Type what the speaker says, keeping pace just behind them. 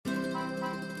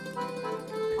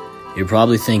You're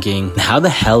probably thinking, how the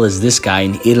hell is this guy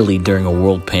in Italy during a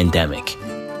world pandemic?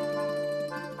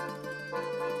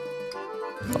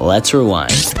 Let's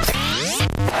rewind.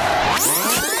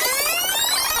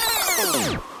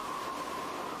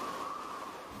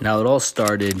 Now, it all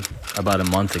started about a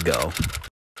month ago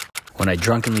when I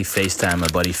drunkenly FaceTimed my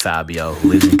buddy Fabio, who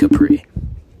lives in Capri.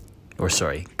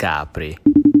 Capri.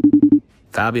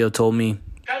 Fabio told me,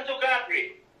 "Come to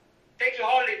Capri. Take a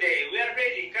holiday. We are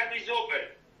ready. Capri's open."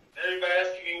 Everybody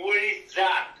asking me, where is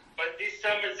Zach? But this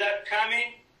summer, Zach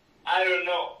coming? I don't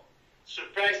know.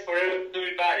 Surprise for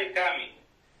everybody coming.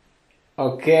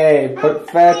 Okay,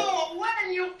 perfect. Oh,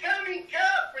 when you coming,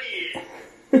 Capri?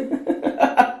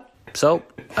 So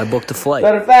I booked a flight.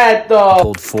 Perfetto. I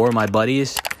told 4 of my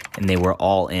buddies, and they were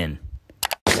all in.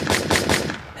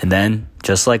 And then,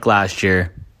 just like last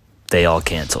year, they all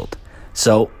canceled.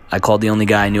 So I called the only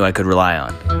guy I knew I could rely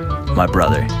on, my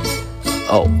brother.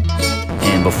 Oh,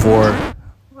 and before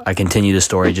I continue the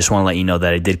story, I just want to let you know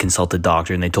that I did consult a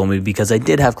doctor, and they told me because I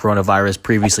did have coronavirus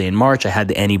previously in March, I had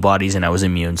the antibodies and I was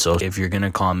immune. So if you're going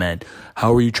to comment,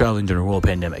 how are you traveling during a world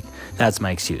pandemic? That's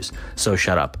my excuse. So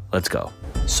shut up. Let's go.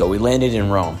 So we landed in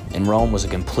Rome, and Rome was a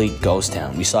complete ghost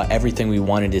town. We saw everything we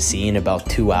wanted to see in about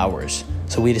 2 hours.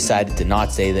 So we decided to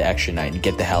not stay the extra night and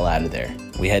get the hell out of there.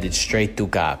 We headed straight to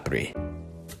Capri.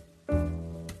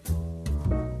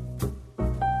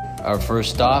 Our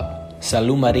first stop,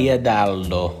 Salumeria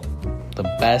d'Aldo, the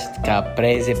best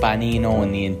caprese panino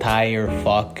in the entire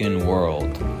fucking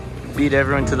world. Beat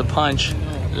everyone to the punch.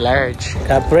 Large.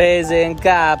 Caprese and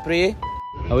Capri.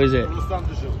 How is it?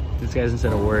 This guy hasn't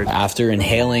said a word. After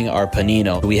inhaling our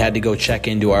panino, we had to go check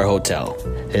into our hotel,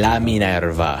 La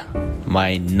Minerva,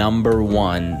 my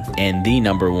 #1 and the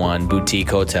 #1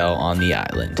 boutique hotel on the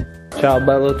island. Ciao,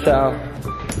 bello, ciao.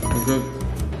 I'm good.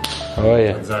 How are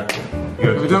you? Exactly.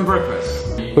 Good. We're doing breakfast.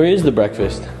 Where is the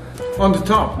breakfast? On the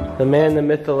top. The man, the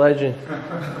myth, the legend.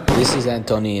 This is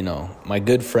Antonino, my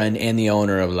good friend and the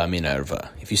owner of La Minerva.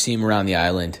 If you see him around the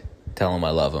island, tell him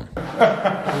I love him.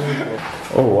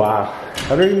 Oh, wow.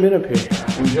 How long have you been up here?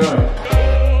 Enjoy.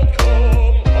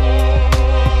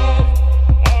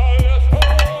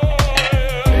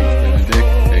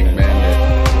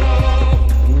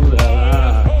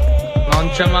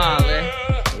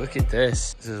 Look at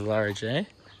this. This is large, eh?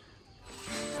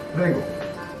 Prego.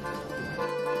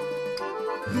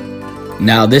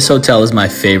 Now, this hotel is my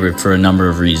favorite for a number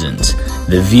of reasons.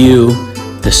 The view,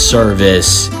 the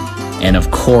service, and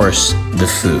of course, the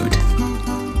food.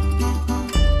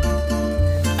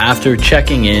 After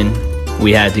checking in,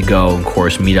 we had to go, of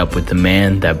course, meet up with the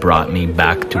man that brought me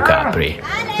back to Capri.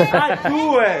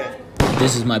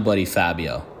 This is my buddy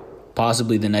Fabio,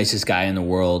 possibly the nicest guy in the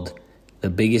world, the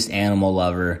biggest animal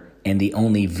lover, and the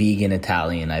only vegan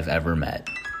Italian I've ever met.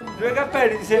 So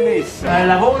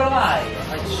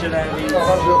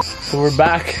we're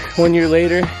back 1 year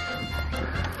later.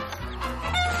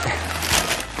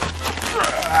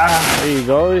 There you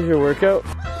go, there's your workout.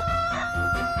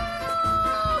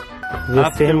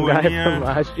 The same guy from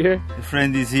last year. The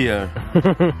friend is here.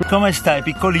 Come stai,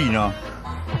 piccolino?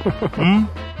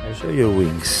 I'll show your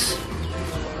wings.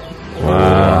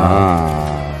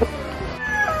 Wow.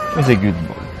 He's a good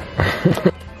boy.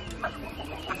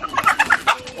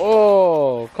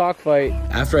 Oh, cockfight.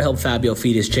 After I helped Fabio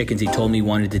feed his chickens, he told me he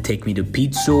wanted to take me to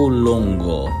Pizza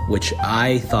Longo, which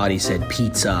I thought he said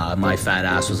pizza. My fat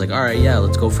ass was like, all right, yeah,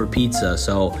 let's go for pizza.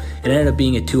 So it ended up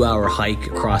being a 2-hour hike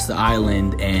across the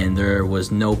island, and there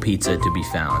was no pizza to be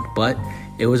found. But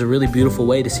it was a really beautiful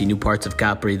way to see new parts of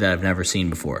Capri that I've never seen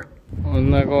before.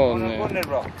 On the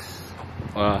rocks.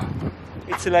 Wow.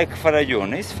 It's like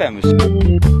Faraglione. It's famous.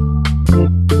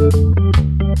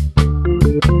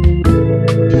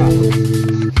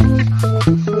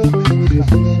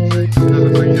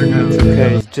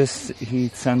 Okay, just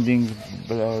heat something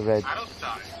red.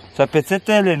 So pezzette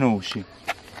e le noci.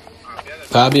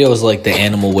 Fabio is like the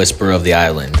animal whisperer of the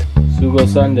island. Sugo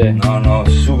Sunday. No,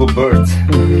 sugo birds.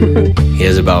 He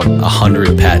has about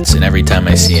 100 pets, and every time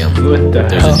I see him,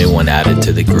 there's a new one added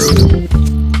to the group.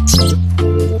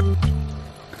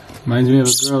 Reminds me of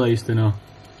a girl I used to know.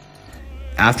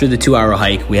 After the 2-hour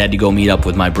hike, we had to go meet up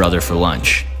with my brother for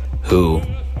lunch, who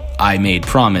I made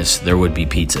promise there would be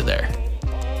pizza there.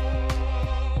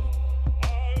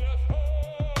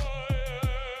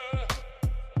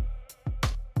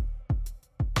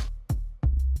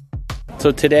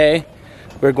 So today,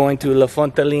 we're going to La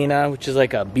Fontalina, which is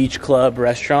like a beach club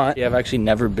restaurant. Yeah, I've actually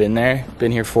never been there.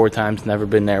 Been here 4 times, never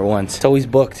been there once. It's always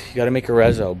booked. You gotta make a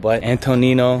rezo. But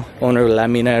Antonino, owner of La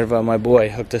Minerva, my boy,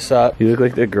 hooked us up. You look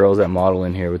like the girls that model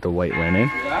in here with the white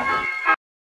linen.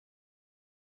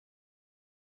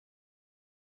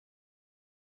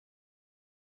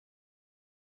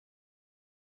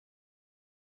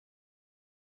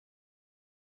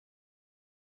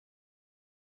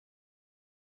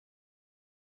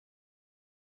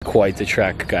 quite the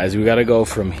trek, guys. We gotta go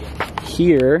from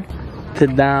here to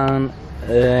down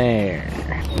there.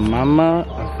 Mama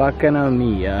fucking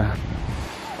mia.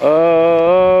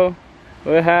 Oh,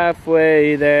 we're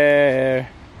halfway there.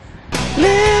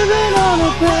 Living on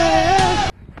a prayer.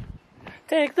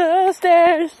 Take the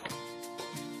stairs.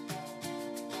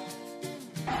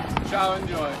 Ciao,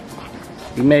 enjoy.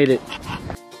 We made it.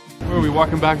 Where are we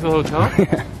walking back to the hotel?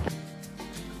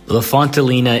 La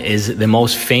Fontalina is the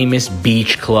most famous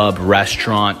beach club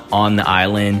restaurant on the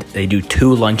island. They do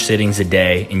 2 lunch sittings a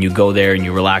day, and you go there and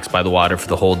you relax by the water for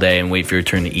the whole day and wait for your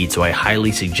turn to eat. So I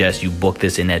highly suggest you book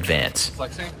this in advance.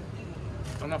 Flexing?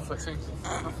 I'm not flexing.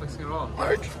 I'm not flexing at all.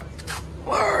 Large.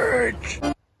 Large.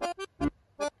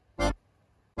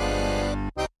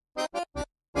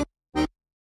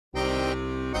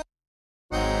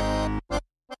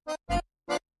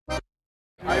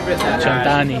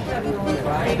 Cent'anni.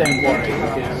 Don't worry.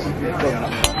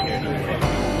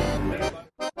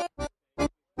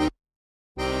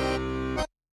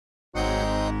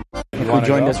 Who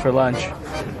joined us for lunch?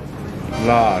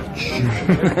 Large.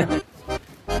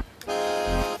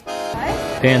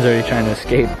 Dan's already trying to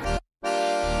escape.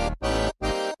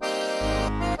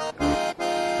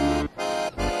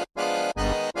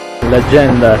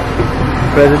 Leggenda.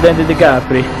 Presidente di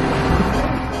Capri.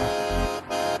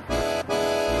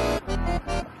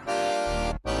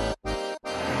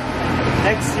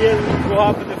 Next year we go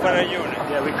up to the FABIO.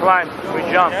 Yeah, we climb, we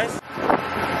jump. Yes?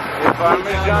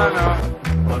 Parmigiano.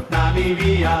 Portami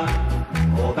via,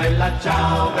 oh bella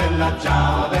ciao, bella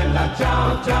ciao, bella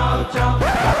ciao, ciao, ciao.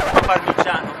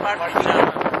 Parmigiano,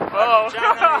 parmigiano. Oh,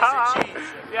 Parmigiano is a cheese.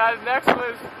 yeah, next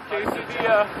was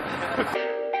quesadilla.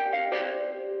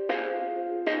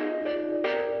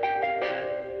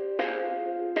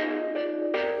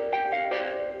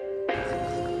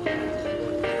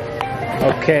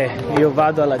 Ok, io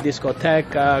vado alla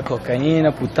discoteca,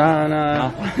 cocaina,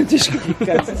 puttana. Che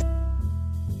cazzo?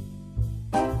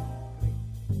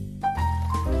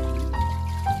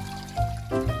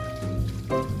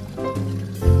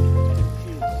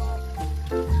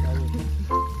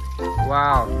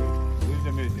 Wow.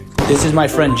 This is my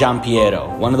friend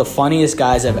Giampiero, one of the funniest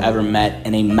guys I've ever met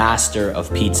and a master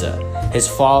of pizza. His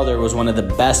father was one of the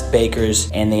best bakers,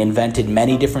 and they invented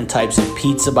many different types of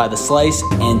pizza by the slice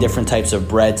and different types of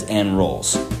breads and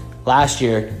rolls. Last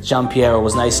year, Giampiero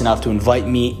was nice enough to invite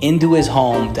me into his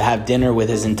home to have dinner with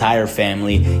his entire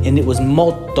family, and it was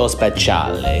molto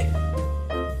speciale.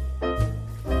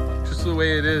 Just the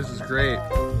way it is great.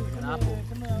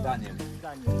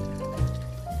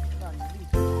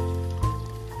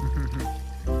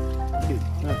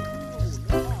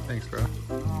 Thanks, bro.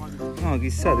 No,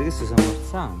 chissà, questo sono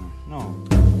Marzano. No.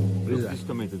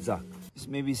 Questo mezzo zacco.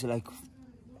 Maybe it's like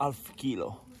half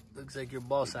kilo. Looks like your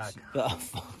ball sack. Oh,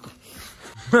 fuck.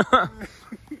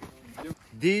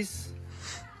 This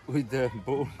with the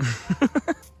ball.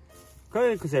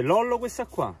 Cos'è? Lollo questa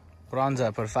qua?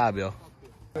 Bronza per Fabio.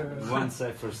 One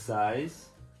size first size.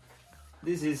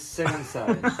 This is second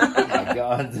size. Oh my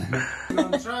god.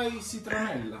 Non try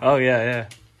citronella. Oh yeah, yeah.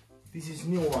 This is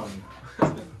new one.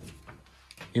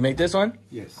 You make this one?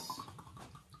 Yes.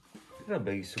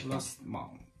 Vabbè, che so. Last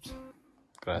mount.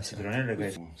 Grazie. Citronella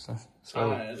che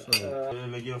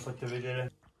lo glielo ho fatto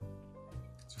vedere.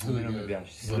 A me non mi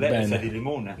piace. Lei sa di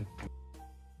limone.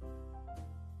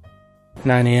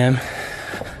 9 a.m.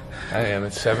 I am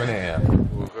at 7 a.m.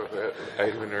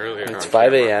 Even earlier. It's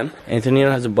 5 a.m.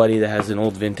 Antonino has a buddy that has an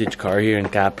old vintage car here in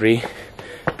Capri.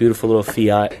 Beautiful little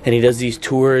Fiat. And he does these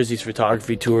tours, these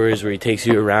photography tours where he takes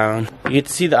you around. You get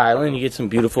to see the island, you get some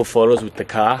beautiful photos with the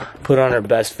car. Put on our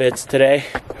best fits today.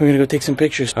 We're gonna go take some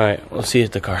pictures. All right, we'll see you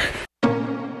at the car.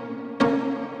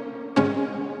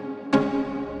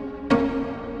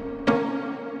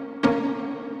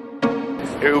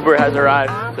 Your Uber has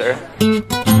arrived, sir.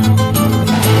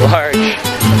 Large.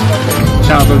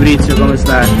 Ciao Fabrizio, come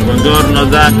stai? Buongiorno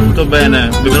Zach, tutto bene?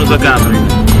 Benvenuto a Capri.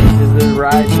 This is the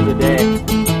ride for the day.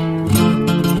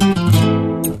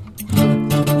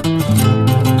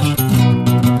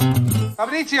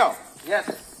 Fabrizio! Yes.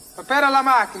 Prepara la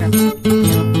macchina.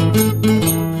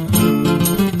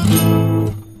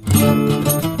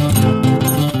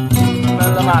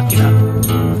 Bella macchina.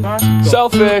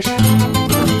 Selfish.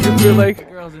 You feel like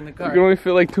you can only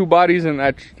fit like 2 bodies in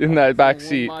that back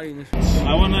seat.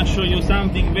 I want to show you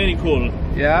something very cool.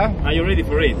 Yeah? Are you ready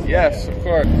for it? Yes, of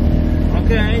course.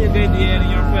 Okay, you get the air in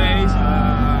your face.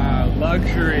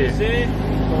 Luxury. See?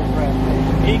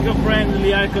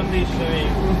 Eco-friendly air conditioning.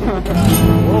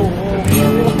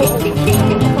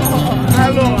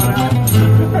 Allora.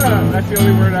 That's the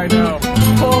only word I know.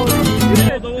 Holy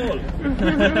shit!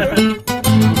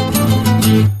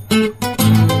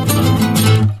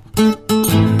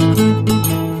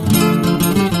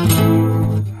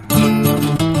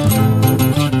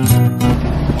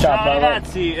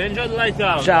 Enjoy the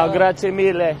lighthouse. Ciao, grazie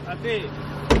mille. A te.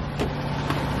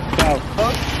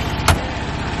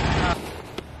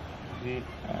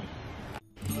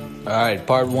 Alright,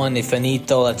 part 1 è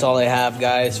finito. That's all I have,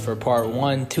 guys, for part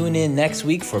 1. Tune in next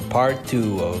week for part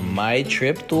 2 of my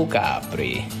trip to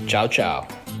Capri. Ciao, ciao.